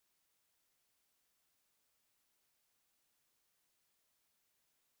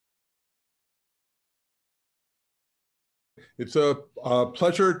It's a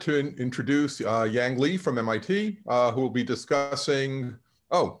pleasure to introduce Yang Li from MIT, who will be discussing,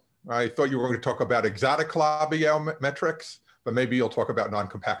 I thought you were going to talk about exotic Calabi-Yau metrics, but maybe you'll talk about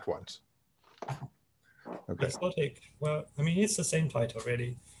non-compact ones. Okay. Exotic, well, I mean, it's the same title,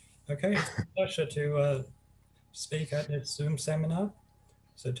 really. Okay, it's a pleasure to speak at this Zoom seminar.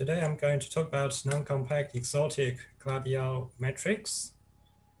 So today I'm going to talk about non-compact exotic Calabi-Yau metrics.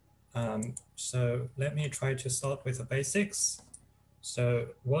 So let me try to start with the basics. So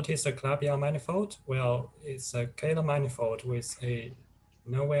what is a Calabi-Yau manifold? Well, it's a Kähler manifold with a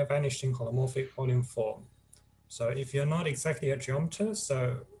nowhere vanishing holomorphic volume form. So if you're not exactly a geometer,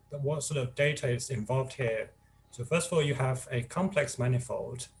 so what sort of data is involved here? So first of all, you have a complex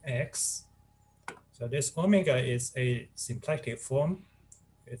manifold X. So this omega is a symplectic form.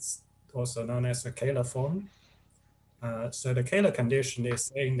 It's also known as a Kähler form. So the Kähler condition is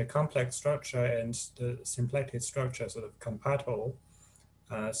saying the complex structure and the symplectic structure sort of compatible,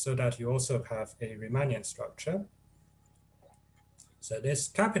 so that you also have a Riemannian structure. So this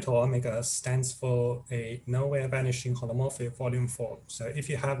capital omega stands for a nowhere vanishing holomorphic volume form. So if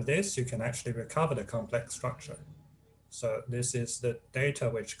you have this, you can actually recover the complex structure. So this is the data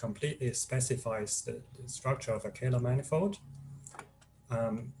which completely specifies the structure of a Kähler manifold.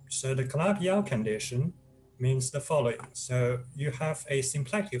 So the Calabi-Yau condition means the following. So you have a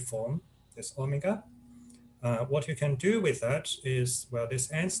symplectic form, this omega. What you can do with that is, well,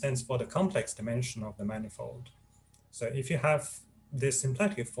 this n stands for the complex dimension of the manifold. So if you have this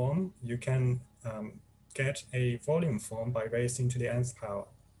symplectic form, you can get a volume form by raising to the nth power.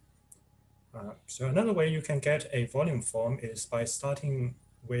 So another way you can get a volume form is by starting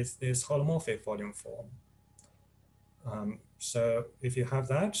with this holomorphic volume form. So if you have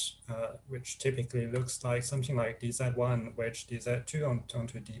that, which typically looks like something like dz1 wedge dz2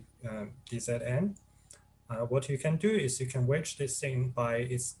 onto dzn, what you can do is you can wedge this thing by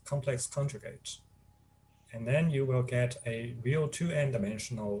its complex conjugate. And then you will get a real 2n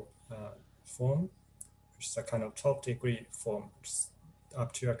dimensional form, which is a kind of top degree form, which is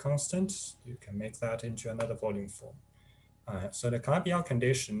up to a constant. You can make that into another volume form. So the Calabi-Yau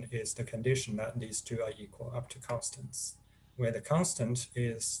condition is the condition that these two are equal up to constants, where the constant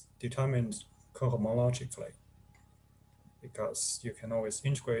is determined cohomologically, because you can always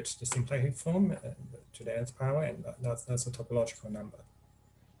integrate the symplectic form to the nth power, and that's a topological number.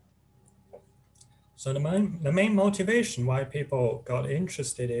 So the main motivation why people got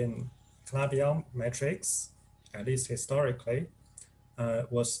interested in Calabi-Yau metrics, at least historically,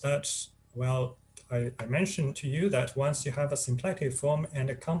 was that, well, I mentioned to you that once you have a symplectic form and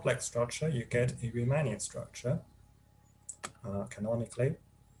a complex structure, you get a Riemannian structure, canonically.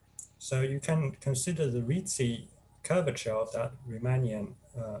 So you can consider the Ricci curvature of that Riemannian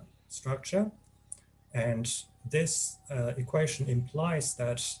structure. And this equation implies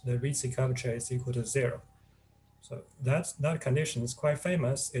that the Ricci curvature is equal to 0. So that condition is quite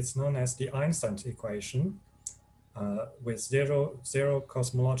famous. It's known as the Einstein equation with zero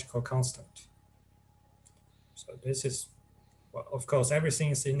cosmological constant. So this is, well, of course,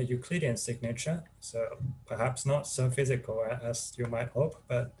 everything is in the Euclidean signature, so perhaps not so physical as you might hope,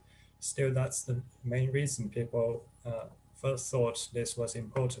 but still that's the main reason people first thought this was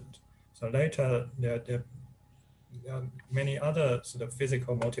important. So later, there are many other sort of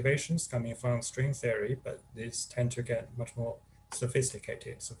physical motivations coming from string theory, but these tend to get much more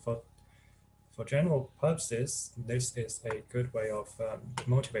sophisticated. So for general purposes, this is a good way of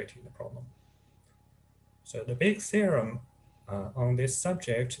motivating the problem. So the big theorem on this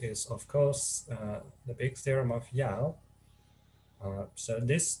subject is, of course, the big theorem of Yau. So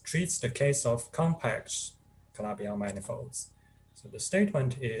this treats the case of compact Calabi-Yau manifolds. So the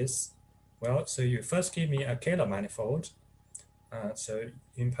statement is, well, so you first give me a Kähler manifold. So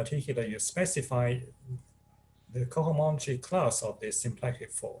in particular, you specify the cohomology class of this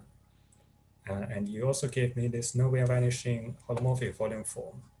symplectic form. And you also give me this nowhere vanishing holomorphic volume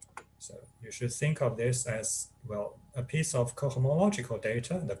form. So you should think of this as, well, a piece of cohomological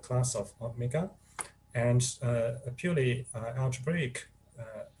data, the class of omega, and a purely algebraic,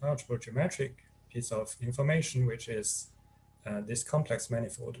 algebra-geometric piece of information, which is this complex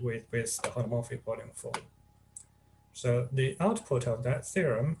manifold with the holomorphic volume form. So the output of that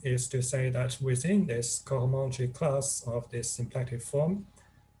theorem is to say that within this cohomology class of this symplectic form,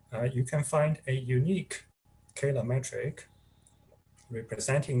 you can find a unique Kähler metric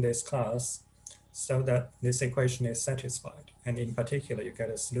representing this class so that this equation is satisfied. And in particular, you get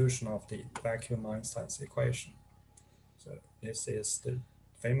a solution of the vacuum Einstein's equation. So this is the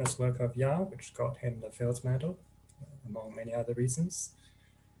famous work of Yau, which got him the Fields Medal, among many other reasons.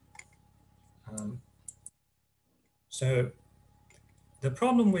 So the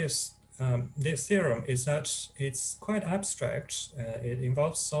problem with this theorem is that it's quite abstract. It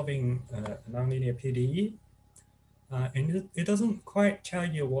involves solving a nonlinear PDE. And it doesn't quite tell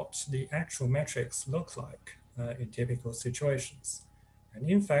you what the actual metrics look like in typical situations. And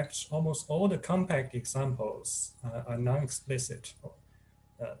in fact, almost all the compact examples are non-explicit,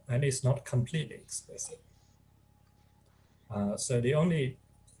 at least not completely explicit. So the only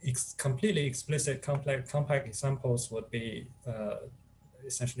completely explicit compact examples would be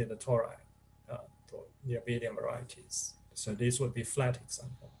essentially the tori, the abelian varieties. So these would be flat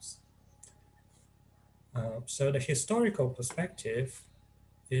examples. So the historical perspective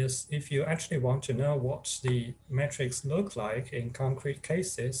is if you actually want to know what the metrics look like in concrete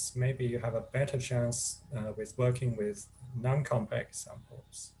cases, maybe you have a better chance with working with non-compact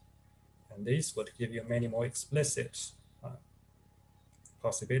examples. And these would give you many more explicit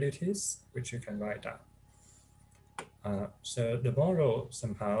possibilities, which you can write down. So the moral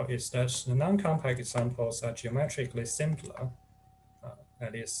somehow is that the non-compact examples are geometrically simpler,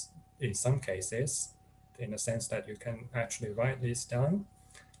 at least in some cases, in the sense that you can actually write these down.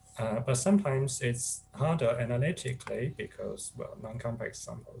 But sometimes it's harder analytically because, well, non-compact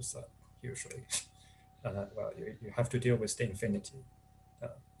examples are usually, well, you have to deal with the infinity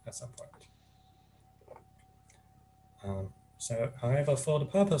at some point. So, however, for the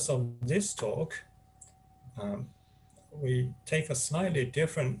purpose of this talk, we take a slightly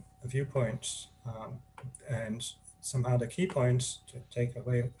different viewpoint, and somehow the key point to take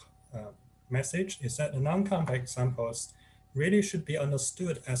away message is that the non-compact examples really should be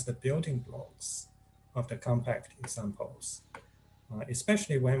understood as the building blocks of the compact examples,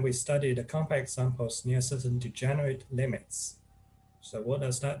 especially when we study the compact examples near certain degenerate limits. So what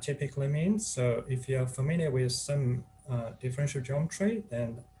does that typically mean? So if you're familiar with some differential geometry,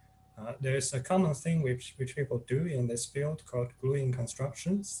 then there is a common thing which people do in this field called gluing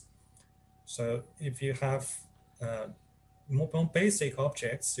constructions. So if you have more basic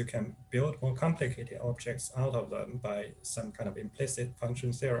objects, you can build more complicated objects out of them by some kind of implicit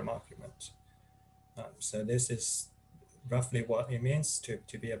function theorem argument. So this is roughly what it means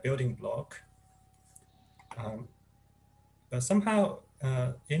to be a building block. But somehow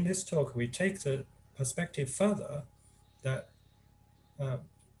in this talk, we take the perspective further that,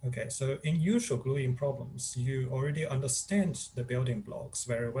 okay, so in usual gluing problems, you already understand the building blocks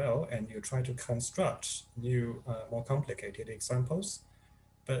very well, and you try to construct new, more complicated examples.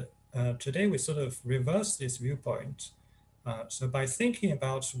 But today we sort of reverse this viewpoint. So by thinking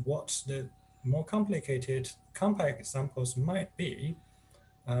about what the more complicated compact examples might be,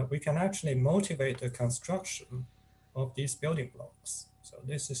 we can actually motivate the construction of these building blocks. So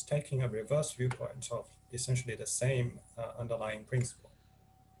this is taking a reverse viewpoint of essentially the same underlying principle.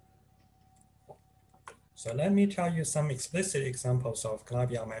 So let me tell you some explicit examples of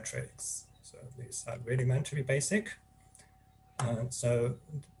Calabi-Yau metrics. So these are really meant to be basic. So,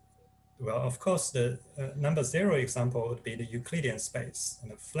 well, of course, the number 0 example would be the Euclidean space,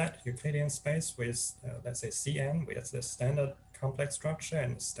 and a flat Euclidean space with, let's say, Cn, with the standard complex structure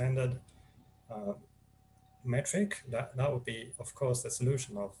and standard metric. That would be, of course, the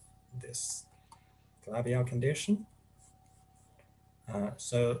solution of this Calabi-Yau condition.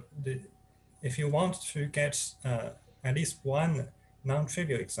 So if you want to get at least one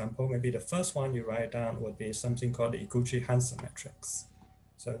non-trivial example, maybe the first one you write down would be something called the Iguchi-Hansen metrics.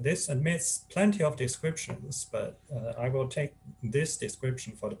 So this admits plenty of descriptions, but I will take this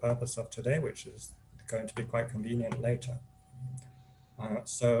description for the purpose of today, which is going to be quite convenient later.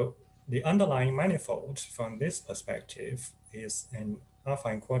 So the underlying manifold from this perspective is an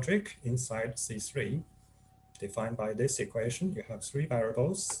affine quadric inside C3, defined by this equation. You have 3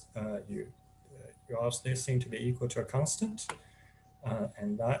 variables. You ask this thing to be equal to a constant,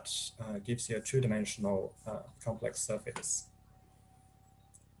 and that gives you a 2-dimensional complex surface.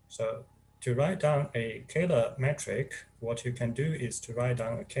 So to write down a Kähler metric, what you can do is to write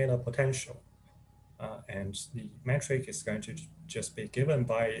down a Kähler potential. And the metric is going to just be given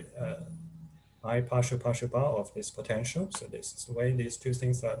by I partial bar of this potential. So this is the way these two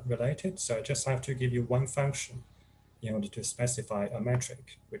things are related. So I just have to give you one function in order to specify a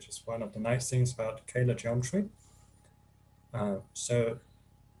metric, which is one of the nice things about Kähler geometry. So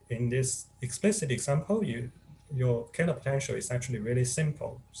in this explicit example, your Kähler potential is actually really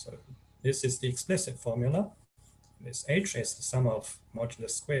simple. So this is the explicit formula. This h is the sum of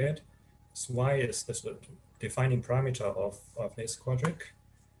modulus squared. This y is the sort of defining parameter of this quadric.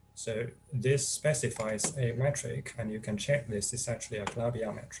 So this specifies a metric, and you can check this is actually a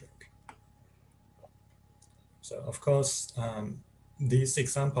Calabi-Yau metric. So of course, these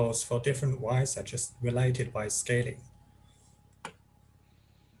examples for different y's are just related by scaling.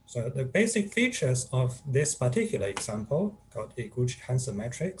 So the basic features of this particular example, called the Iguchi-Hansen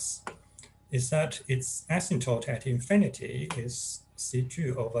matrix, is that its asymptote at infinity is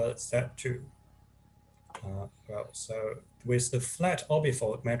C2 over Z2. So with the flat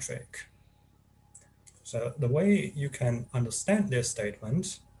orbifold metric. So the way you can understand this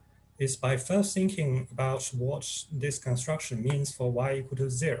statement is by first thinking about what this construction means for y equal to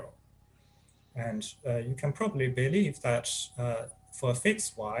 0. And you can probably believe that for a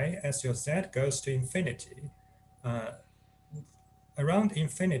fixed y, as your z goes to infinity, around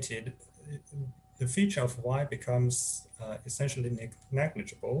infinity, the feature of y becomes essentially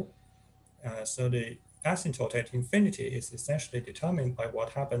negligible. So the asymptote at infinity is essentially determined by what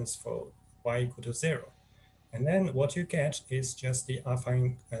happens for y equal to 0. And then what you get is just the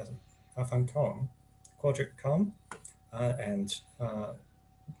affine quadratic comb, and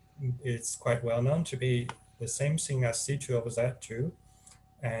it's quite well known to be the same thing as C2 over Z2.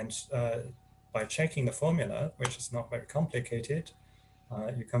 And by checking the formula, which is not very complicated,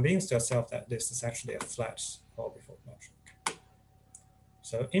 you convince yourself that this is actually a flat orbifold metric.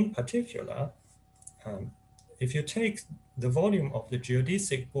 So in particular, if you take the volume of the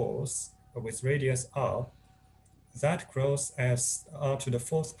geodesic balls with radius r, that grows as r to the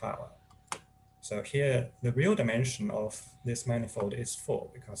 4th power. So here, the real dimension of this manifold is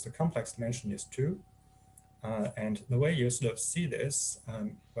 4 because the complex dimension is 2. And the way you sort of see this,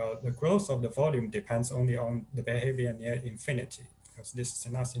 well, the growth of the volume depends only on the behavior near infinity because this is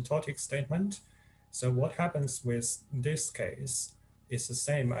an asymptotic statement. So what happens with this case is the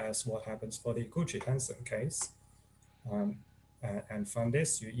same as what happens for the Iguchi-Hansen case. And from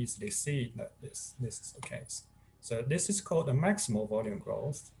this, you easily see that this is the case. So this is called a maximal volume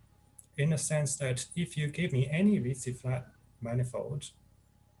growth, in the sense that if you give me any Ricci flat manifold,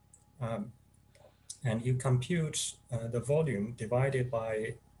 and you compute the volume divided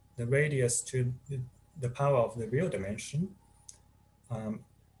by the radius to the power of the real dimension,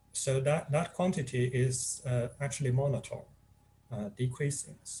 so that quantity is actually monotone,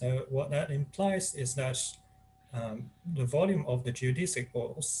 decreasing. So what that implies is that the volume of the geodesic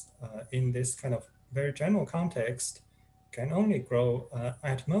balls in this kind of very general context can only grow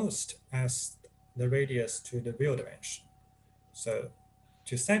at most as the radius to the real dimension. So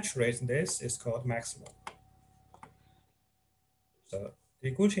to saturate this is called maximal. So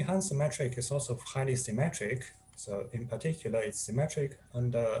the Iguchi-Hansen metric is also highly symmetric. So in particular, it's symmetric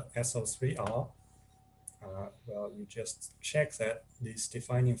under SO3R. Well, you just check that these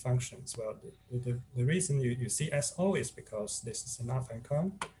defining functions. Well, the reason you see SO is because this is an affine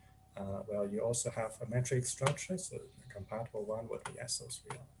cone. Well, you also have a metric structure, so the compatible one would be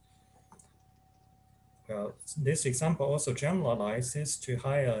SO3R. Well, this example also generalizes to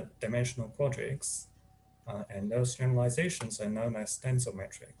higher dimensional quadrics, and those generalizations are known as stencil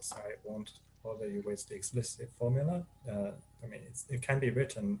metrics. I won't bother you with the explicit formula. I mean, it can be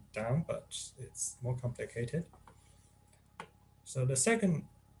written down, but it's more complicated. So the second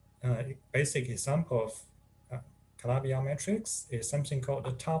basic example of Calabi-Yau metrics is something called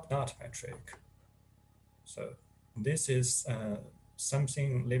the top knot metric. So this is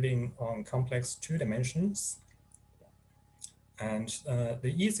something living on complex 2 dimensions. And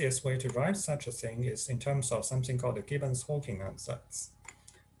the easiest way to write such a thing is in terms of something called the Gibbons-Hawking ansatz.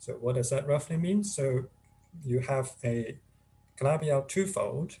 So what does that roughly mean? So you have a Calabi-Yau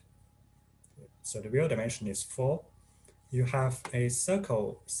twofold. So the real dimension is 4. You have a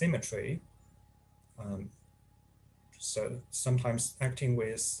circle symmetry. So sometimes acting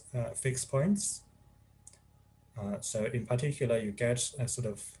with fixed points. So in particular, you get a sort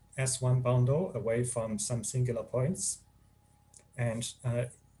of S1 bundle away from some singular points. And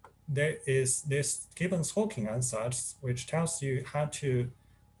there is this Gibbons-Hawking ansatz, which tells you how to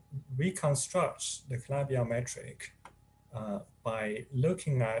reconstruct the Calabi-Yau metric by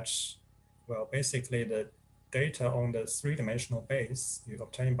looking at, well, basically the data on the 3-dimensional base you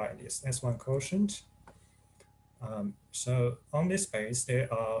obtain by this S1 quotient. So on this base,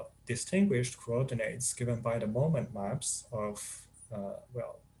 there are distinguished coordinates given by the moment maps of,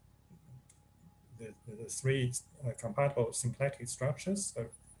 well, the 3 compatible symplectic structures.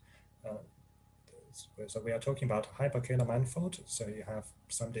 So we are talking about a hyperkähler manifold. So you have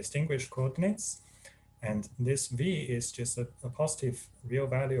some distinguished coordinates. And this V is just a positive real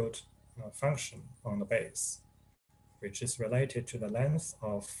valued function on the base, which is related to the length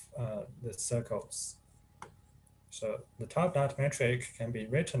of the circles. So the top knot metric can be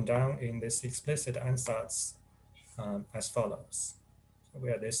written down in this explicit ansatz as follows, so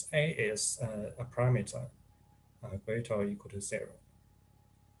where this A is a parameter greater or equal to 0.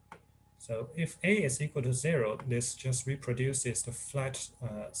 So if A is equal to 0, this just reproduces the flat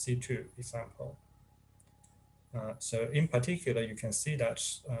C2 example. So in particular, you can see that,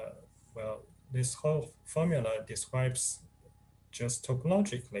 well, this whole formula describes just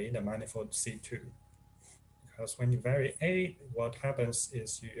topologically the manifold C2. Because when you vary A, what happens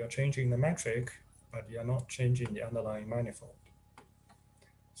is you're changing the metric, but you're not changing the underlying manifold.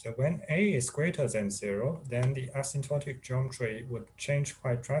 So when A is greater than 0, then the asymptotic geometry would change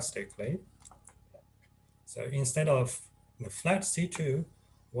quite drastically. So instead of the flat C2,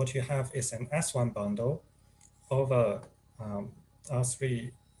 what you have is an S1 bundle over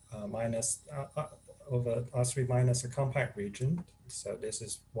R3 over R3 minus a compact region. So this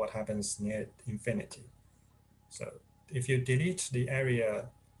is what happens near infinity. So if you delete the area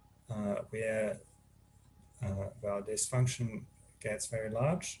where well, this function gets very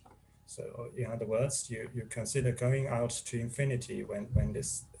large, so in other words, you consider going out to infinity when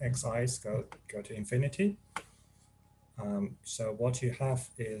this xi's go to infinity. So what you have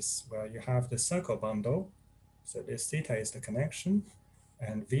is, well, you have the circle bundle. So this theta is the connection,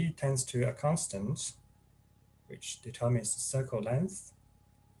 and v tends to a constant, which determines the circle length.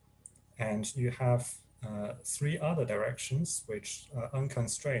 And you have three other directions which are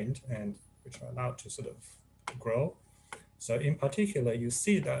unconstrained and which are allowed to sort of grow. So in particular, you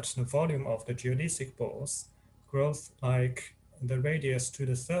see that the volume of the geodesic balls grows like the radius to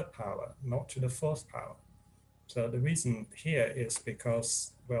the third power, not to the fourth power. So the reason here is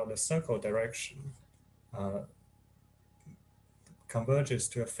because, well, the circle direction converges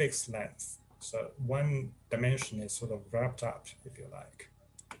to a fixed length. So one dimension is sort of wrapped up, if you like.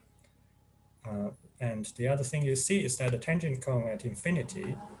 And the other thing you see is that the tangent cone at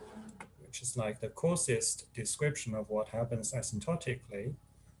infinity, which is like the coarsest description of what happens asymptotically,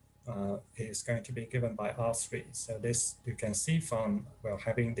 is going to be given by R3. So this you can see from, well,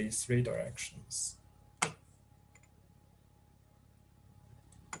 having these three directions.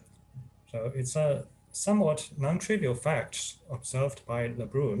 So it's a somewhat non-trivial fact observed by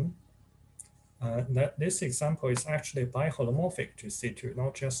Lebrun that this example is actually biholomorphic to C2,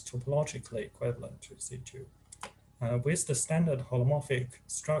 not just topologically equivalent to C2, with the standard holomorphic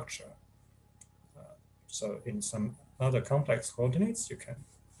structure. So in some other complex coordinates, you can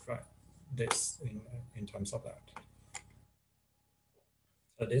write this in terms of that.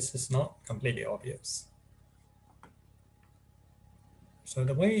 So this is not completely obvious. So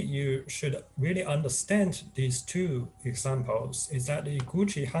the way you should really understand these two examples is that the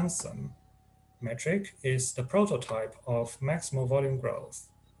Iguchi-Hansen metric is the prototype of maximal volume growth,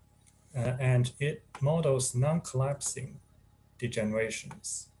 and it models non-collapsing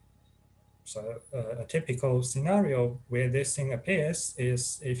degenerations. So a typical scenario where this thing appears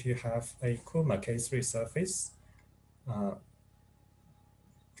is if you have a Kuma K3 surface,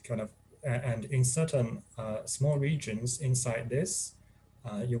 and in certain small regions inside this,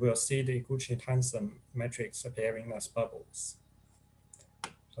 you will see the Iguchi-Hansen metrics appearing as bubbles.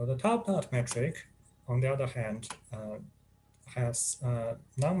 So the top knot metric, on the other hand, has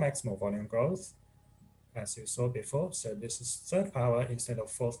non-maximal volume growth, as you saw before. So this is third power instead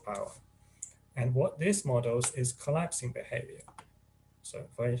of fourth power. And what this models is collapsing behavior. So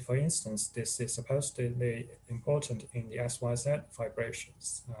for instance, this is supposed to be important in the SYZ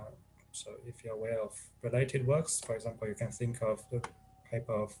vibrations. So if you're aware of related works, for example, you can think of the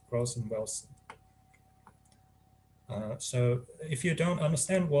paper of Gross and Wilson. So if you don't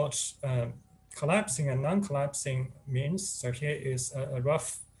understand what collapsing and non-collapsing means, so here is a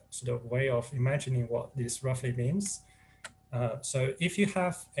rough sort of way of imagining what this roughly means. So if you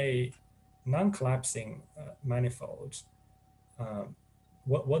have a non-collapsing manifold,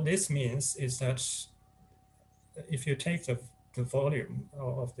 what this means is that if you take the volume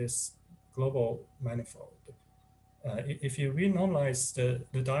of this global manifold, if you renormalize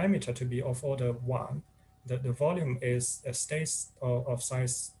the diameter to be of order 1, the volume is a stays of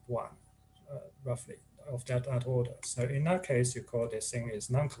size 1, roughly, of that order. So in that case, you call this thing is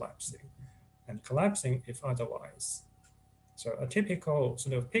non-collapsing, and collapsing if otherwise. So a typical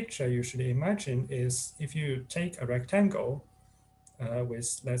sort of picture you should imagine is if you take a rectangle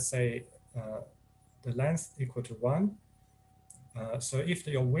with, let's say, the length equal to 1. So if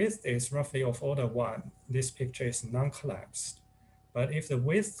your width is roughly of order 1, this picture is non-collapsed. But if the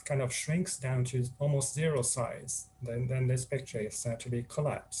width kind of shrinks down to almost 0 size, then this picture is said to be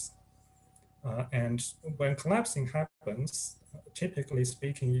collapsed. And when collapsing happens, typically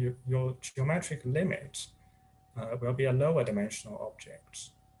speaking, your geometric limit will be a lower dimensional object.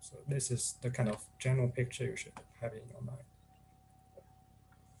 So this is the kind of general picture you should have in your mind.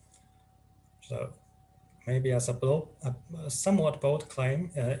 So maybe as a somewhat bold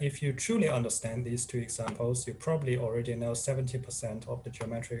claim, if you truly understand these two examples, you probably already know 70% of the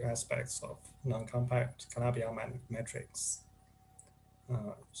geometric aspects of non-compact Calabi-Yau metrics.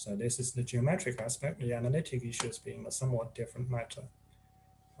 So this is the geometric aspect, the analytic issues being a somewhat different matter.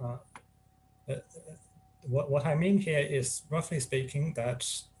 What I mean here is, roughly speaking, that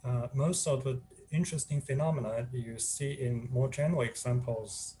most of the interesting phenomena you see in more general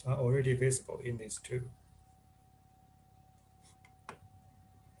examples are already visible in these two.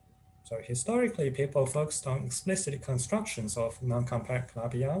 So historically, people focused on explicit constructions of non-compact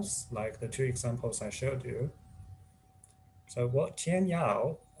Calabi-Yaus, like the two examples I showed you. So what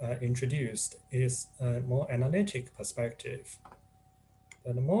Tian-Yau introduced is a more analytic perspective.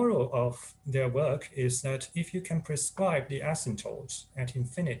 The moral of their work is that if you can prescribe the asymptote at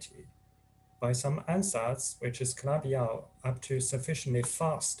infinity by some ansatz, which is Calabi-Yau, up to sufficiently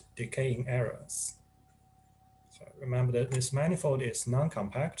fast decaying errors. So remember that this manifold is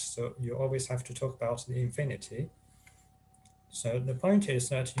non-compact, so you always have to talk about the infinity. So the point is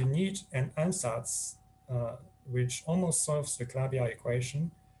that you need an ansatz which almost solves the Calabi-Yau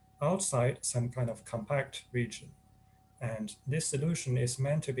equation outside some kind of compact region. And this solution is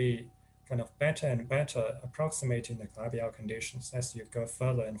meant to be kind of better and better approximating the Calabi-Yau conditions as you go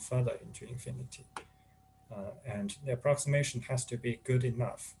further and further into infinity. And the approximation has to be good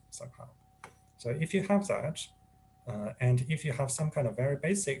enough somehow. So if you have that, and if you have some kind of very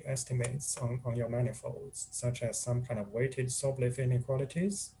basic estimates on your manifolds, such as some kind of weighted Sobolev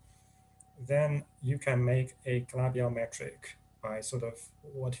inequalities, then you can make a Calabi-Yau metric by sort of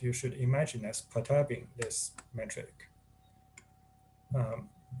what you should imagine as perturbing this metric.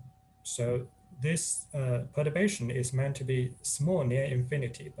 So this perturbation is meant to be small near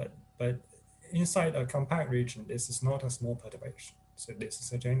infinity, but inside a compact region, this is not a small perturbation. So this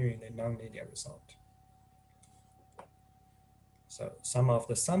is a genuinely nonlinear result. So some of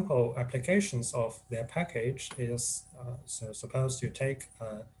the sample applications of their package is, so suppose you take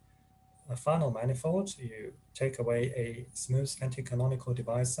a final manifold, you take away a smooth anti-canonical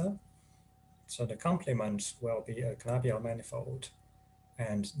divisor. So the complement will be a Calabi-Yau manifold.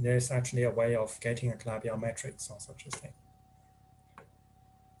 And there's actually a way of getting a Calabi-Yau matrix on such a thing.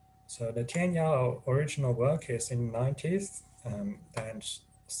 So the Tian-Yau original work is in the 90s, and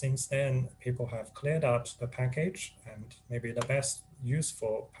since then people have cleared out the package, and maybe the best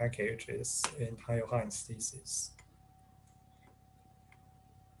useful package is in Hayo-Hein's thesis.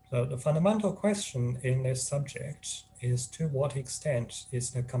 So the fundamental question in this subject is, to what extent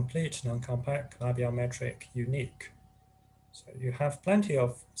is the complete non-compact Calabi-Yau metric unique? So you have plenty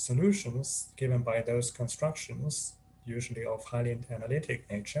of solutions given by those constructions, usually of highly analytic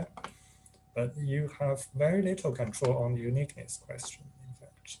nature, but you have very little control on the uniqueness question, in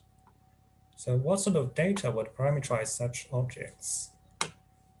fact. So what sort of data would parameterize such objects?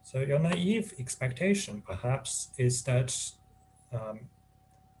 So your naive expectation, perhaps, is that,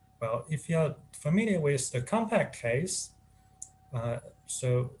 well, if you're familiar with the compact case,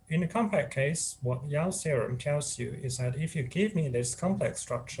 so in the compact case, what Yau's theorem tells you is that if you give me this complex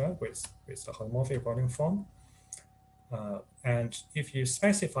structure with the homomorphic volume form, and if you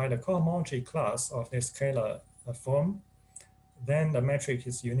specify the cohomology class of this scalar form, then the metric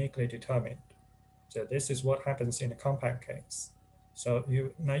is uniquely determined. So this is what happens in the compact case. So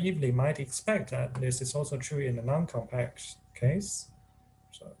you naively might expect that this is also true in the non-compact case.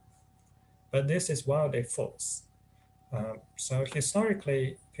 But this is wildly false. So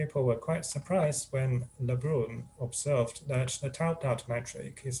historically, people were quite surprised when Lebrun observed that the Taubnut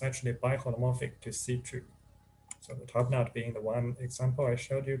metric is actually biholomorphic to C2. So the Taubnut being the one example I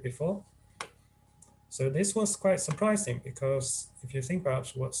showed you before. So this was quite surprising because if you think about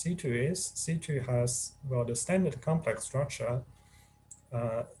what C2 is, C2 has, well, the standard complex structure,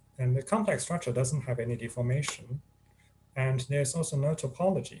 and the complex structure doesn't have any deformation. And there's also no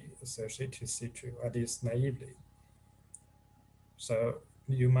topology associated to C2, at least naively. So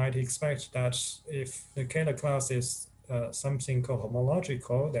you might expect that if the Kähler class is something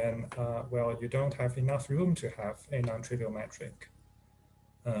cohomological, then, well, you don't have enough room to have a non-trivial metric.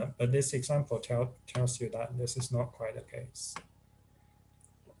 But this example tells you that this is not quite the case.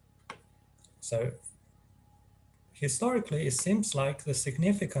 So historically, it seems like the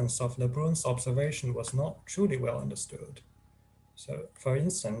significance of Lebrun's observation was not truly well understood. So for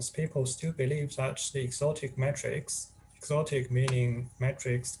instance, people still believe that the exotic metrics, exotic meaning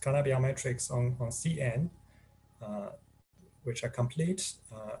metrics, Calabi-Yau metrics on Cn, which are complete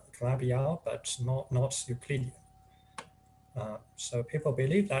Calabi-Yau, but not Euclidean. So people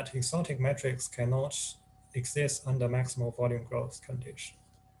believe that exotic metrics cannot exist under maximal volume growth condition.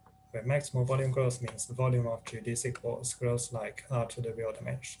 where maximal volume growth means the volume of geodesic balls grows like R to the real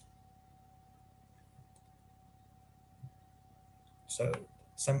dimension. So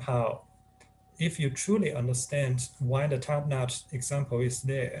somehow, if you truly understand why the top-knot example is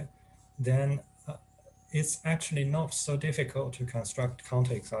there, then it's actually not so difficult to construct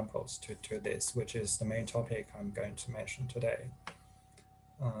counterexamples to this, which is the main topic I'm going to mention today.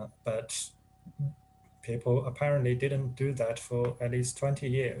 But people apparently didn't do that for at least 20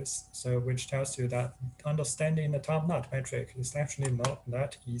 years, so which tells you that understanding the top-knot metric is actually not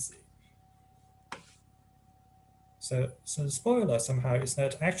that easy. So the spoiler somehow is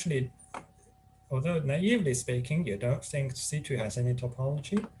that actually, although naively speaking, you don't think C2 has any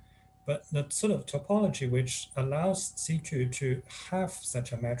topology, but the sort of topology which allows C2 to have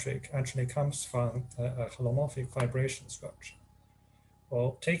such a metric actually comes from a holomorphic vibration structure.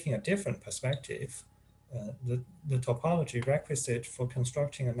 Or taking a different perspective, the topology requisite for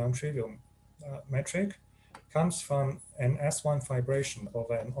constructing a nontrivial metric comes from an S1 vibration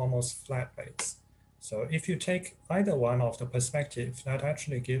over an almost flat base. So if you take either one of the perspectives, that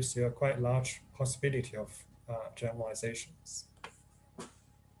actually gives you a quite large possibility of generalizations.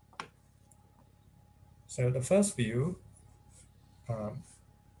 So the first view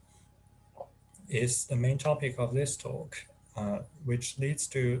is the main topic of this talk, which leads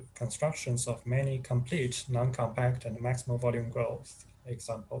to constructions of many complete non-compact and maximal volume growth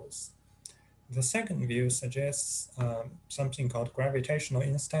examples. The second view suggests something called gravitational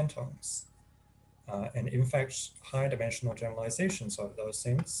instantons, and in fact, high-dimensional generalizations of those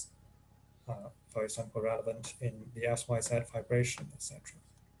things, for example, relevant in the SYZ vibration, etc.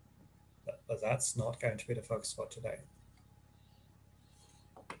 But that's not going to be the focus for today.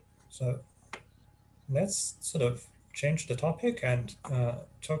 So let's sort of change the topic and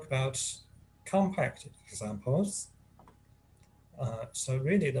talk about compact examples. So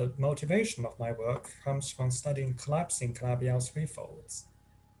really the motivation of my work comes from studying collapsing Calabi-Yau threefolds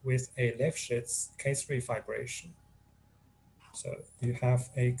with a Lifshitz K3 vibration. So you have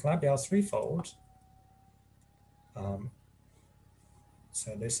a Calabi-Yau threefold.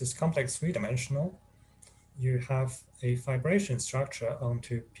 So this is complex three-dimensional. You have a vibration structure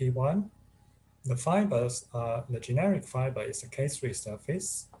onto P1. The fibers are, the generic fiber is a K3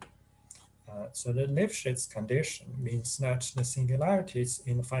 surface. So the Lifshitz condition means that the singularities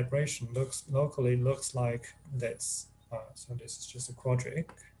in the vibration locally looks like this. So this is just a quadric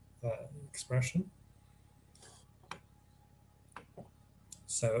expression.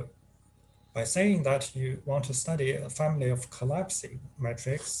 So by saying that you want to study a family of collapsing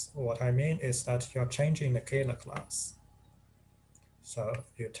metrics, what I mean is that you're changing the Kähler class. So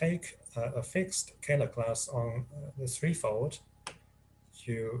you take a fixed Kähler class on the threefold,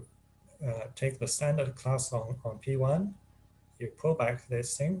 you take the standard class on P1, you pull back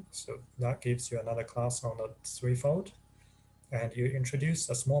this thing, so that gives you another class on the threefold, and you introduce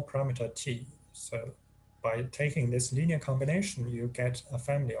a small parameter t. So by taking this linear combination, you get a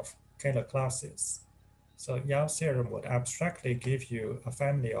family of Kähler classes. So Yau's theorem would abstractly give you a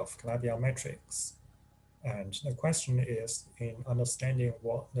family of Calabi-Yau metrics. And the question is in understanding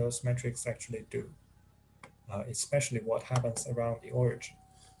what those metrics actually do, especially what happens around the origin.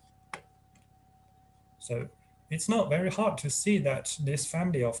 So it's not very hard to see that this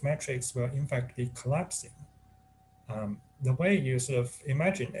family of metrics will in fact be collapsing. The way you sort of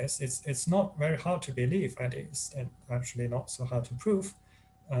imagine this, it's not very hard to believe at least, and actually not so hard to prove,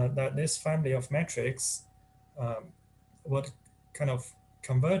 that this family of metrics would kind of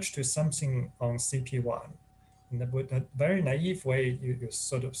converge to something on CP1. And the very naive way you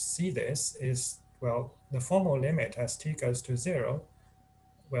sort of see this is, well, the formal limit as t goes to 0,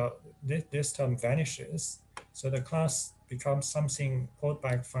 well, this term vanishes. So the class becomes something pulled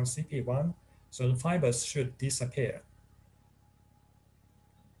back from CP1. So the fibers should disappear.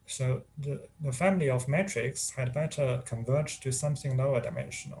 So the family of metrics had better converge to something lower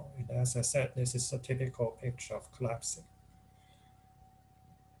dimensional. And as I said, this is a typical picture of collapsing.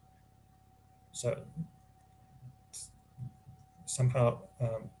 So somehow,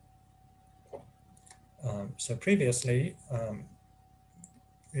 so previously,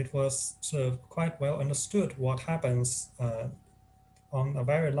 it was sort of quite well understood what happens on a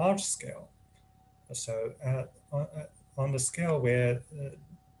very large scale. So on the scale where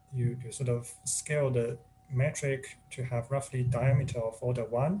you sort of scale the metric to have roughly diameter of order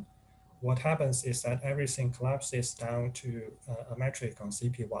 1, what happens is that everything collapses down to a metric on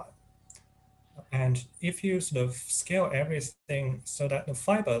CP1. And if you sort of scale everything so that the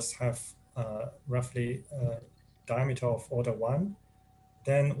fibers have roughly diameter of order 1,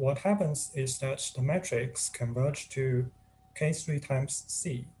 then what happens is that the metrics converge to K3 times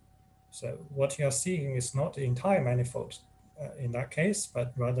C. So what you're seeing is not the entire manifold in that case,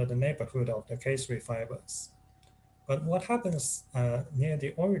 but rather the neighborhood of the K3 fibers. But what happens near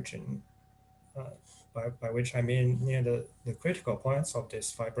the origin, by which I mean near the critical points of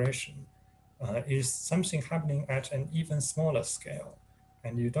this vibration, is something happening at an even smaller scale.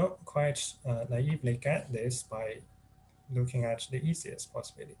 And you don't quite naively get this by looking at the easiest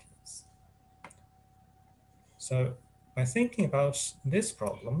possibilities. So by thinking about this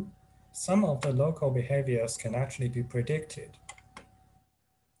problem, some of the local behaviors can actually be predicted.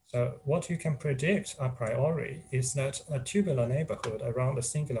 So what you can predict a priori is that a tubular neighborhood around a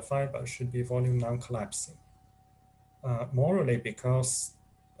singular fiber should be volume non-collapsing. Morally, because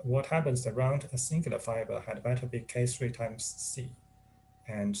what happens around a singular fiber had better be K3 times C.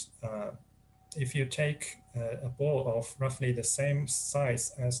 And if you take a ball of roughly the same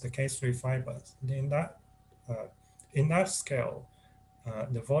size as the K3 fibers, in that scale,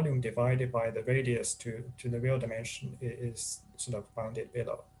 the volume divided by the radius to the real dimension is sort of bounded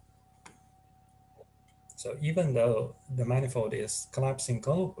below. So even though the manifold is collapsing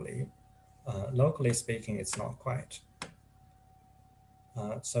globally, locally speaking, it's not quite.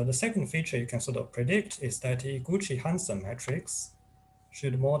 So the second feature you can sort of predict is that the Iguchi-Hansen matrix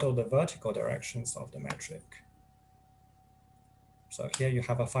should model the vertical directions of the metric. So here you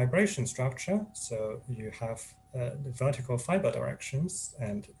have a vibration structure. So you have the vertical fiber directions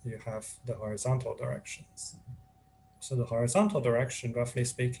and you have the horizontal directions. So the horizontal direction, roughly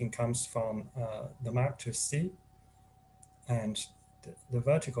speaking, comes from the map to C, and the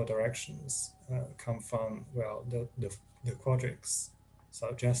vertical directions come from, well, the quadrics.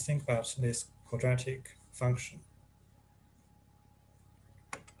 So just think about this quadratic function.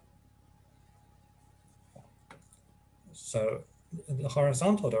 So the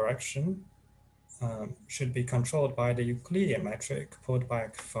horizontal direction should be controlled by the Euclidean metric pulled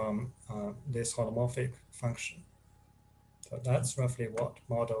back from this holomorphic function. So that's roughly what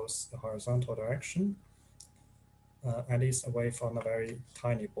models the horizontal direction, at least away from a very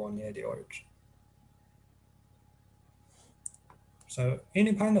tiny ball near the origin. So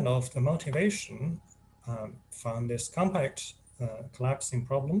independent of the motivation from this compact collapsing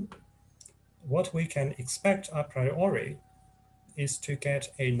problem, what we can expect a priori is to get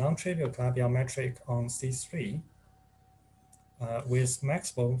a non-trivial Calabi-Yau metric on C3 with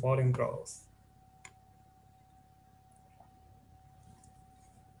maximal volume growth.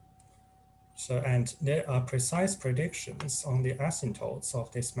 So, and there are precise predictions on the asymptotes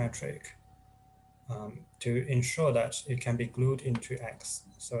of this metric to ensure that it can be glued into X.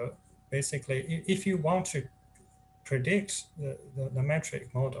 So basically, if you want to predict the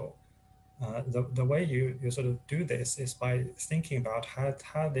metric model, the way you sort of do this is by thinking about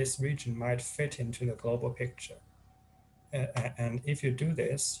how this region might fit into the global picture. And if you do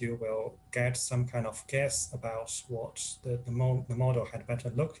this, you will get some kind of guess about what the model had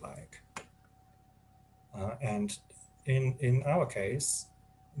better look like. And in our case,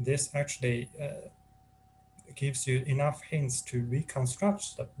 this actually gives you enough hints to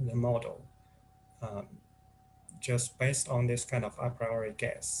reconstruct the model just based on this kind of a priori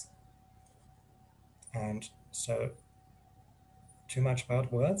guess. And so too much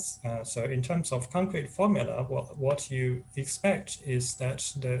about words. So in terms of concrete formula, what you expect is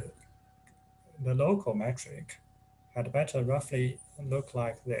that the local metric had better roughly look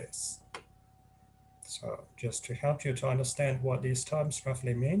like this. So just to help you to understand what these terms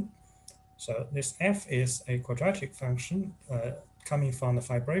roughly mean. So this f is a quadratic function coming from the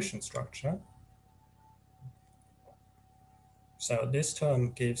vibration structure. So this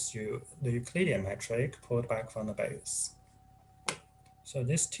term gives you the Euclidean metric pulled back from the base. So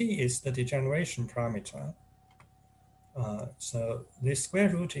this t is the degeneration parameter. So this square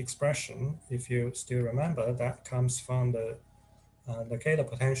root expression, if you still remember, that comes from the Kähler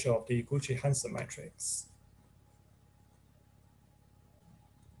potential of the Iguchi-Hansen matrix.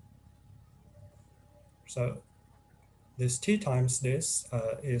 So this t times this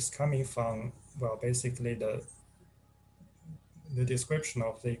is coming from, well, basically the description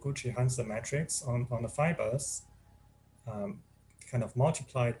of the Iguchi-Hansen matrix on the fibers, kind of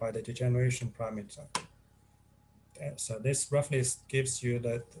multiplied by the degeneration parameter. So this roughly gives you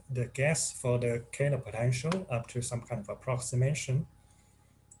the guess for the Kähler potential up to some kind of approximation.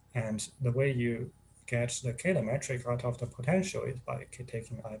 And the way you get the Kähler metric out of the potential is by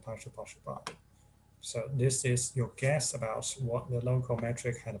taking I partial bar. So this is your guess about what the local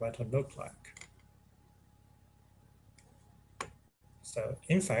metric had better look like. So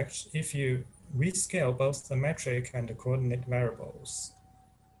in fact, if you rescale both the metric and the coordinate variables,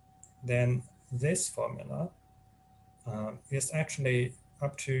 then this formula is actually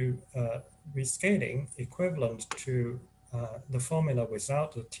up to rescaling equivalent to the formula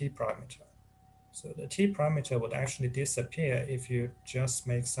without the t parameter. So the t parameter would actually disappear if you just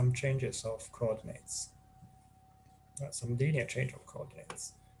make some changes of coordinates, some linear change of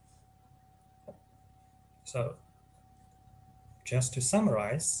coordinates. So just to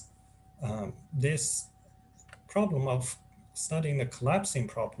summarize, this problem of studying the collapsing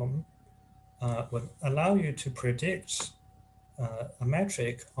problem would allow you to predict a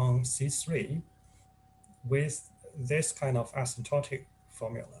metric on C3 with this kind of asymptotic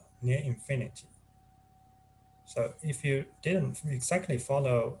formula near infinity. So if you didn't exactly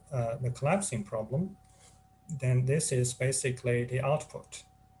follow the collapsing problem, then this is basically the output.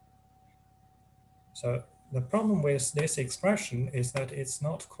 So the problem with this expression is that it's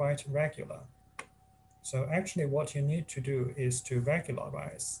not quite regular. So actually what you need to do is to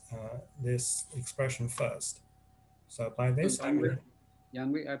regularize this expression first. So by this,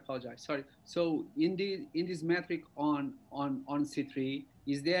 Yang, I apologize. Sorry. So in this metric on C3,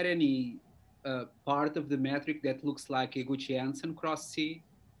 is there any part of the metric that looks like a Gucci-Hansen cross C?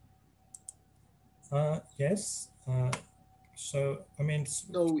 Yes. So I mean.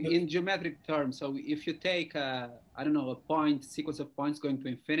 So in geometric terms, so if you take I don't know, a sequence of points going to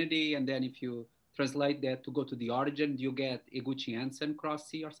infinity, and then if you translate that to go to the origin, do you get a Gucci-Hansen cross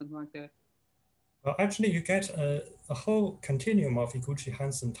C or something like that? Well, actually, you get a whole continuum of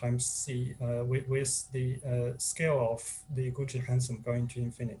Iguchi-Hansen times C with the scale of the Iguchi-Hansen going to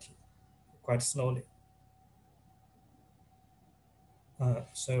infinity quite slowly.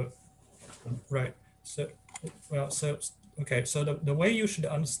 Right. So, well, so, okay. So the way you should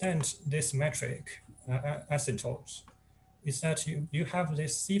understand this metric, asymptotes, is that you have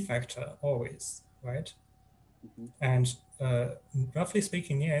this C factor always, right? Mm-hmm. And roughly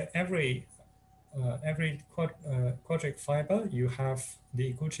speaking, near every quadratic fiber, you have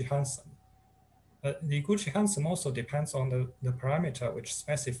the Iguchi-Hansen. But the Iguchi-Hansen also depends on the parameter which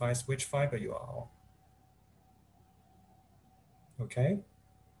specifies which fiber you are on. Okay,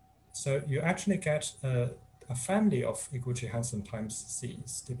 so you actually get a family of Iguchi-Hansen times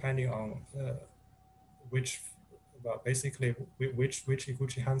C's depending on basically which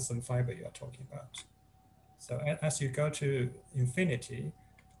Iguchi-Hansen fiber you are talking about. So as you go to infinity,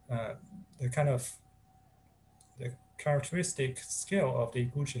 the characteristic scale of the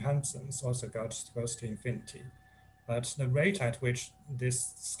Iguchi-Hansens also goes to infinity. But the rate at which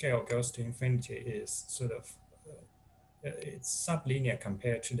this scale goes to infinity is sort of, it's sublinear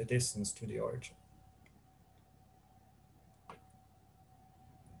compared to the distance to the origin.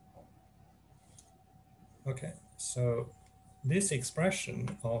 Okay, so this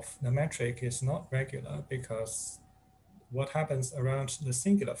expression of the metric is not regular because what happens around the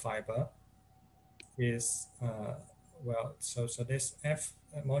singular fiber is, well, so this F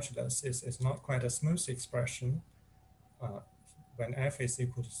modulus is not quite a smooth expression when F is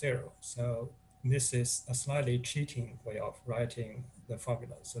equal to 0. So this is a slightly cheating way of writing the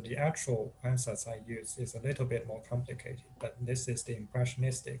formula. So the actual ansatz I use is a little bit more complicated, but this is the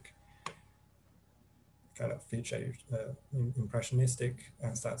impressionistic kind of feature, impressionistic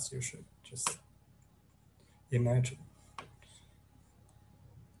ansatz you should just imagine.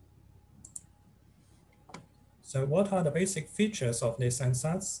 So what are the basic features of this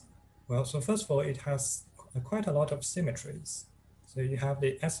ansatz? Well, so first of all, it has quite a lot of symmetries. So you have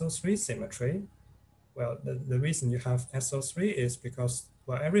the SO3 symmetry. Well, the reason you have SO3 is because,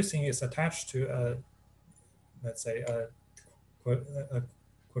 well, everything is attached to let's say a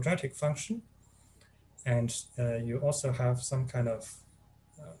quadratic function. And you also have some kind of,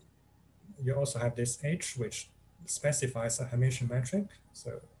 you also have this H, which specifies a Hermitian metric.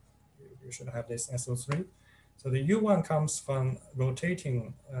 So you should have this SO3. So the U1 comes from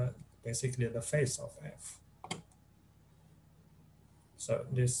rotating basically the face of F. So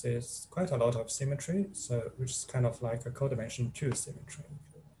this is quite a lot of symmetry, so which is kind of like a codimension 2 symmetry.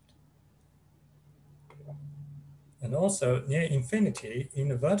 And also near infinity, in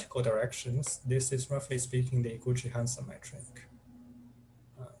the vertical directions, this is roughly speaking the Iguchi-Hansen metric.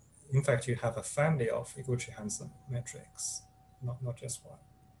 In fact, you have a family of Iguchi-Hansen metrics, not just one.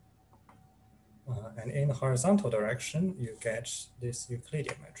 And in the horizontal direction, you get this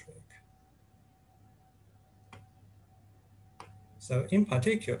Euclidean metric. So in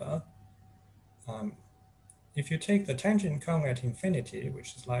particular, if you take the tangent cone at infinity,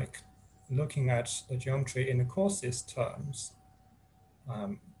 which is like looking at the geometry in the courses terms,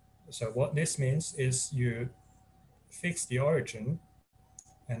 so what this means is you fix the origin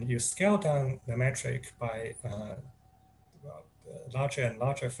and you scale down the metric by larger and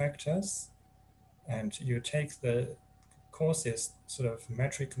larger factors, and you take the coarsest sort of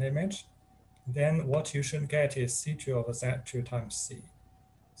metric limit, then what you should get is C2 over Z2 times C.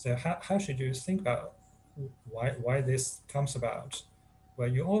 So how should you think about why this comes about? Well,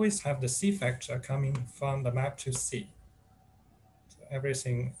 you always have the C factor coming from the map to C. So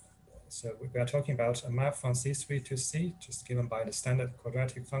everything, so we are talking about a map from C3 to C, just given by the standard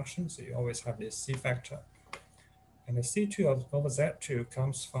quadratic function. So you always have this C factor. And the C2 over Z2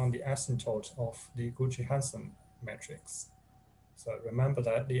 comes from the asymptote of the Gucci-Hansen matrix. So remember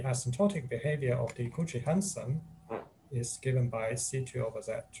that the asymptotic behavior of the Gucci-Hansen is given by C2 over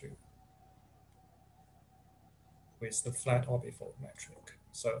Z2 with the flat orbifold metric.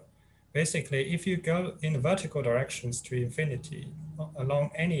 So basically, if you go in the vertical directions to infinity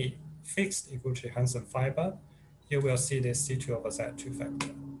along any fixed Gucci-Hansen fiber, you will see this C2 over Z2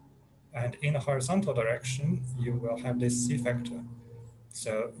 factor. And in the horizontal direction, you will have this C factor.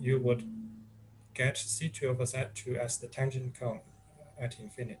 So you would get C2 over Z2 as the tangent cone at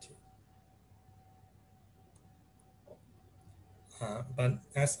infinity. But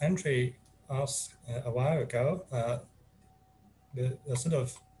as Andre asked a while ago, the sort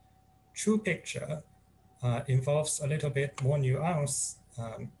of true picture involves a little bit more nuance,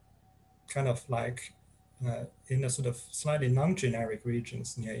 kind of like in the sort of slightly non-generic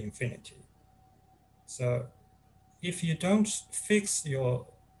regions near infinity. So if you don't fix your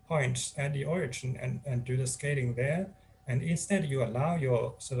point at the origin and do the scaling there, and instead you allow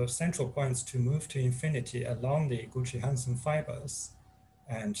your sort of central points to move to infinity along the Gucci-Hansen fibers,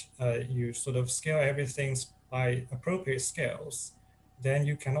 and you sort of scale everything by appropriate scales, then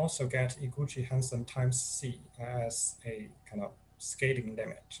you can also get Gucci-Hansen times C as a kind of scaling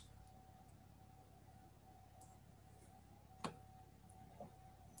limit.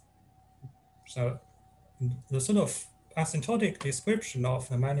 So the sort of asymptotic description of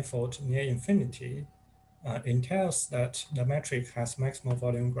the manifold near infinity entails that the metric has maximal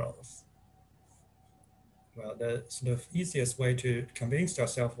volume growth. Well, the sort of easiest way to convince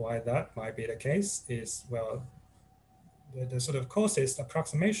yourself why that might be the case is, well, the sort of coarsest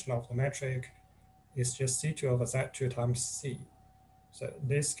approximation of the metric is just C2 over Z2 times C. So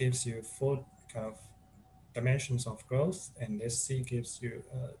this gives you 4 kind of dimensions of growth, and this C gives you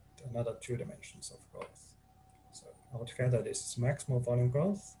another 2 dimensions of growth. So altogether, this is maximal volume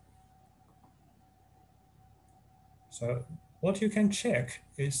growth. So what you can check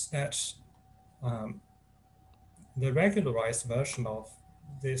is that the regularized version of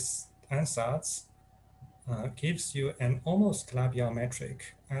this ansatz gives you an almost Calabi-Yau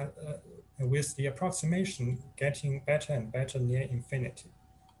metric with the approximation getting better and better near infinity.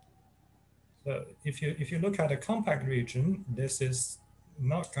 So if you look at a compact region, this is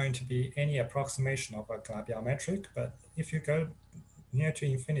not going to be any approximation of a Calabi-Yau metric, but if you go near to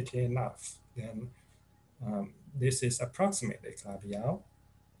infinity enough, then this is approximately Calabi-Yau.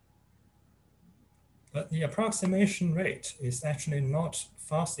 But the approximation rate is actually not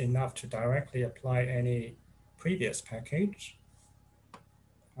fast enough to directly apply any previous package.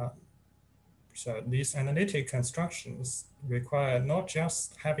 So these analytic constructions require not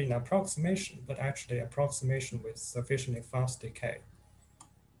just having approximation, but actually approximation with sufficiently fast decay.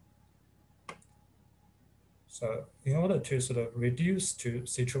 So in order to sort of reduce to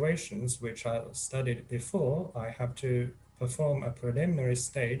situations which I studied before, I have to perform a preliminary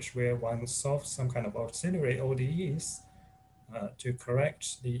stage where one solves some kind of auxiliary ODEs to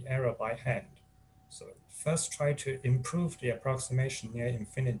correct the error by hand. So first try to improve the approximation near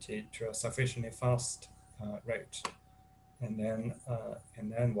infinity to a sufficiently fast rate. And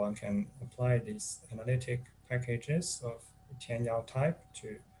then one can apply these analytic packages of Tian-Yau type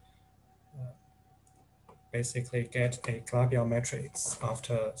to basically get a Calabi-Yau matrix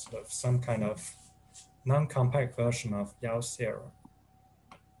after sort of some kind of non-compact version of Yau's theorem.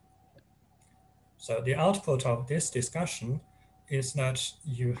 So the output of this discussion is that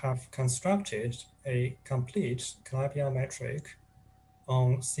you have constructed a complete Calabi-Yau metric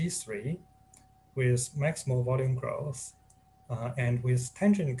on C3 with maximal volume growth and with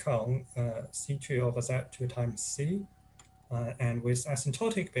tangent cone C2 over Z2 times C, and with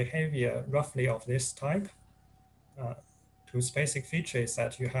asymptotic behavior roughly of this type, whose basic feature is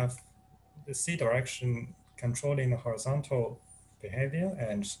that you have the C direction controlling the horizontal behavior,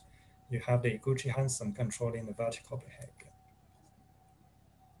 and you have the Gucci-Hansen controlling the vertical behavior.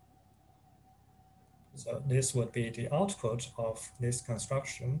 So this would be the output of this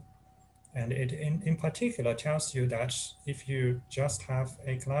construction. And it in particular tells you that if you just have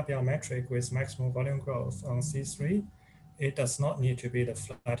a Calabi-Yau metric with maximal volume growth on C3, it does not need to be the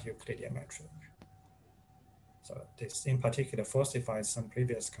flat Euclidean metric. So this in particular falsifies some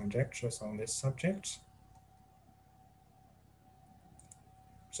previous conjectures on this subject.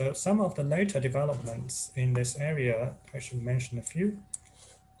 So some of the later developments in this area, I should mention a few.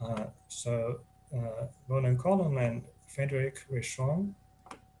 Roland Colloquium and Frederick Richon,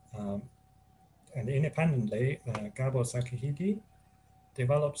 and independently, Gabo Sakihide,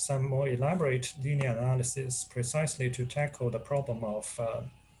 developed some more elaborate linear analysis precisely to tackle the problem of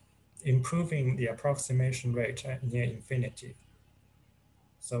improving the approximation rate at near infinity.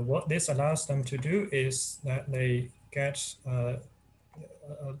 So what this allows them to do is that they get a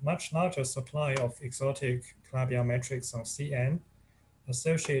much larger supply of exotic Calabi-Yau metrics on Cn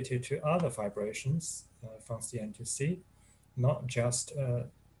associated to other vibrations from Cn to C, not just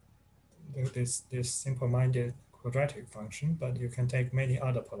this simple-minded quadratic function, but you can take many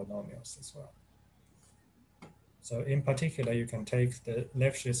other polynomials as well. So in particular, you can take the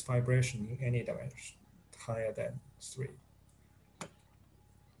Lefschetz vibration in any dimension higher than 3.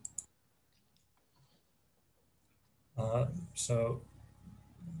 So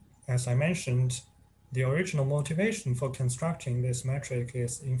as I mentioned, the original motivation for constructing this metric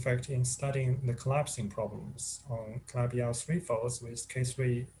is in fact in studying the collapsing problems on Calabi-Yau threefolds with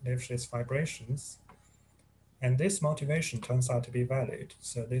K3 Lefschetz vibrations. And this motivation turns out to be valid.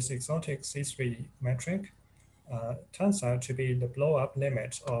 So this exotic C3 metric turns out to be the blow-up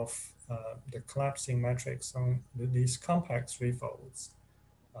limit of the collapsing metrics on these compact threefolds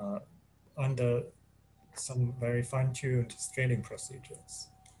under some very fine-tuned scaling procedures.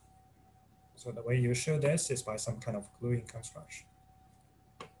 So the way you show this is by some kind of gluing construction.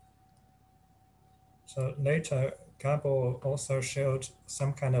 So later, Gabo also showed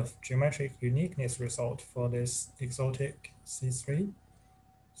some kind of geometric uniqueness result for this exotic C3.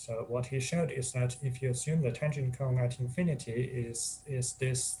 So what he showed is that if you assume the tangent cone at infinity is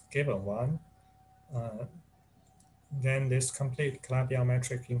this given one, then this complete Calabi-Yau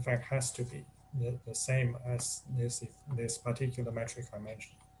metric in fact has to be the same as this particular metric I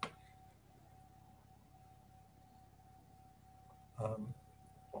mentioned.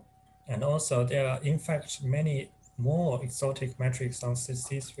 And also there are in fact many more exotic metrics on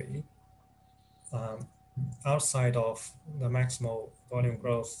C3 outside of the maximal volume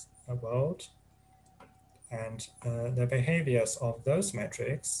growth world. And the behaviors of those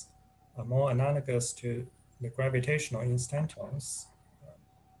metrics are more analogous to the gravitational instantons.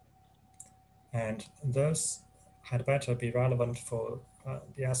 And those had better be relevant for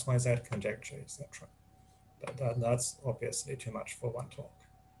the SYZ conjecture, etc. That's obviously too much for one talk.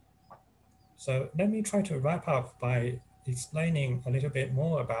 So let me try to wrap up by explaining a little bit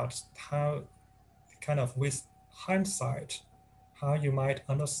more about how, kind of with hindsight, how you might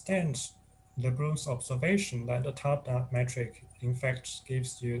understand Lebrun's observation that the top-down metric in fact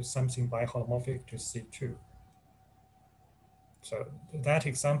gives you something biholomorphic to C2. So that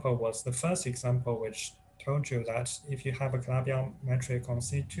example was the first example which told you that if you have a Calabi-Yau metric on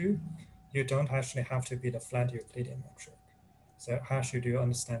C2, you don't actually have to be the flat Euclidean metric. So how should you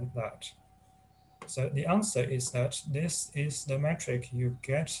understand that? So the answer is that this is the metric you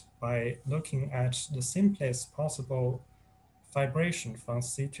get by looking at the simplest possible vibration from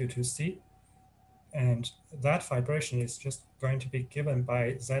C2 to C. And that vibration is just going to be given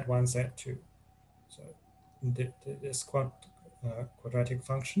by Z1, Z2. So this quadratic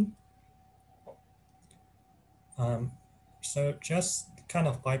function. So just kind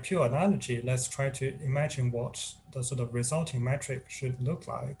of by pure analogy, let's try to imagine what the sort of resulting metric should look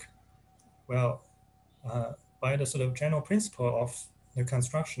like. Well, by the sort of general principle of the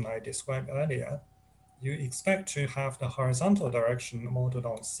construction I described earlier, you expect to have the horizontal direction modeled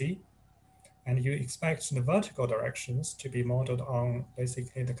on C, and you expect the vertical directions to be modeled on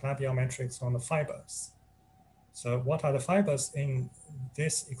basically the Calabi-Yau metrics on the fibers. So what are the fibers in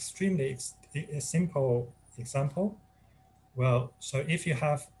this extremely simple example? Well, so if you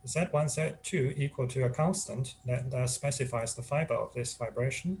have Z1, Z2 equal to a constant, that specifies the fiber of this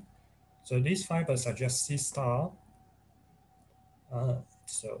vibration. So these fibers are just C star,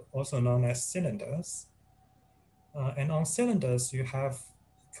 so also known as cylinders. And on cylinders, you have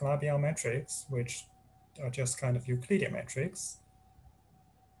Calabi-Yau metrics, which are just kind of Euclidean metrics.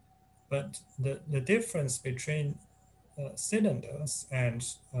 But the difference between cylinders and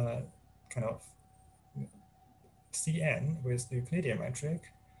kind of Cn with the Euclidean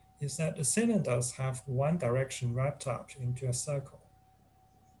metric is that the cylinders have one direction wrapped up into a circle.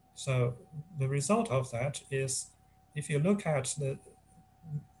 So the result of that is, if you look at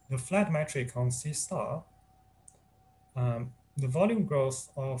the flat metric on C star, the volume growth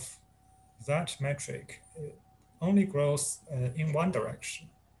of that metric only grows in one direction,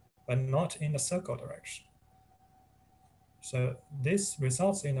 but not in the circle direction. So this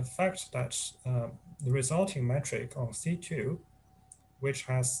results in the fact that the resulting metric on C2 which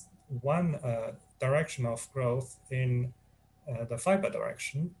has one direction of growth in the fiber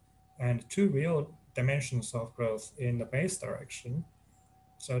direction and two real dimensions of growth in the base direction.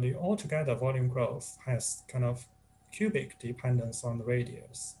 So the altogether volume growth has kind of cubic dependence on the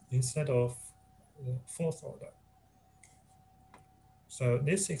radius instead of the fourth order. So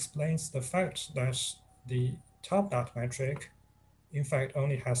this explains the fact that the top dot metric in fact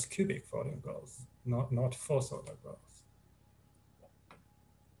only has cubic volume growth, not fourth order growth.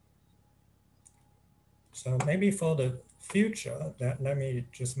 So maybe for the future, let me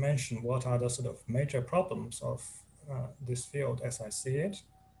just mention what are the sort of major problems of this field as I see it.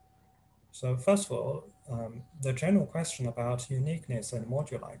 So first of all, the general question about uniqueness and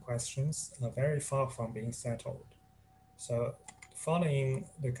moduli questions are very far from being settled. So following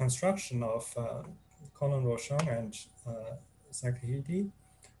the construction of Colon-Rochon and Sakihide,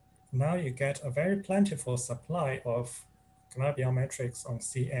 now you get a very plentiful supply of Calabi-Yau metrics on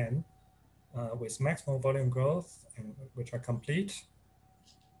Cn with maximal volume growth, and which are complete.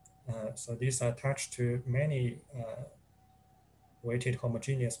 So these are attached to many weighted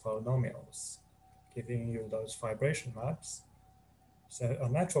homogeneous polynomials, giving you those vibration maps. So a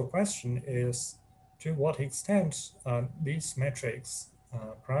natural question is, to what extent these metrics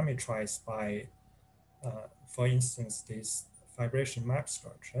parameterized by, for instance, these vibration map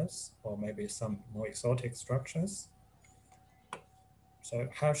structures, or maybe some more exotic structures? So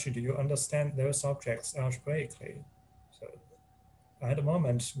how should you understand those objects algebraically? So at the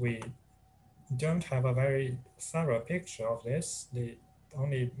moment, we don't have a very thorough picture of this. The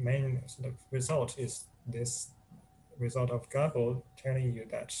only main sort of result is this result of Gabel telling you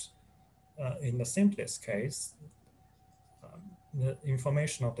that in the simplest case, the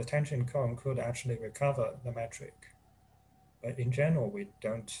information of the tangent cone could actually recover the metric. But in general, we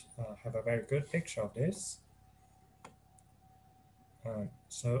don't have a very good picture of this.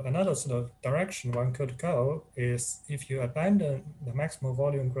 So another sort of direction one could go is if you abandon the maximal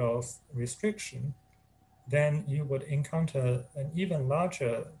volume growth restriction, then you would encounter an even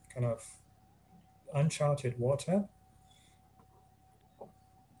larger kind of uncharted water.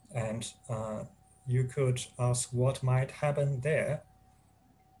 And you could ask what might happen there.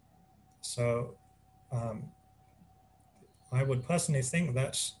 So I would personally think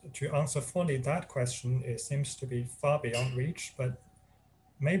that to answer fully that question, it seems to be far beyond reach, but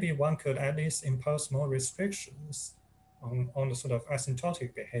maybe one could at least impose more restrictions on the sort of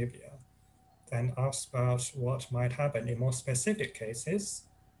asymptotic behavior and ask about what might happen in more specific cases.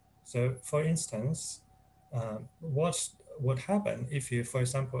 So for instance, what would happen if you, for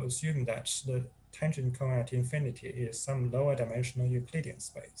example, assume that the tangent cone at infinity is some lower dimensional Euclidean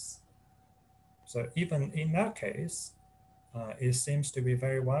space? So even in that case, it seems to be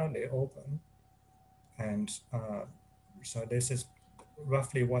very widely open. And so this is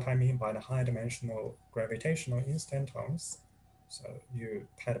roughly what I mean by the high dimensional gravitational instantones. So you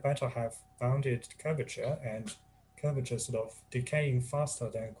had better have bounded curvature and curvature sort of decaying faster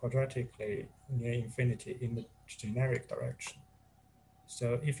than quadratically near infinity in the generic direction.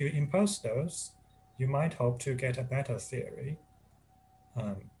 So if you impose those, you might hope to get a better theory.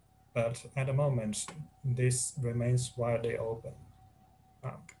 But at the moment, this remains widely open.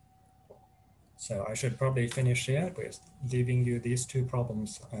 So I should probably finish here with leaving you these two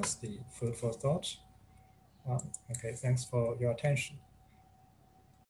problems as the food for thought. Okay, thanks for your attention.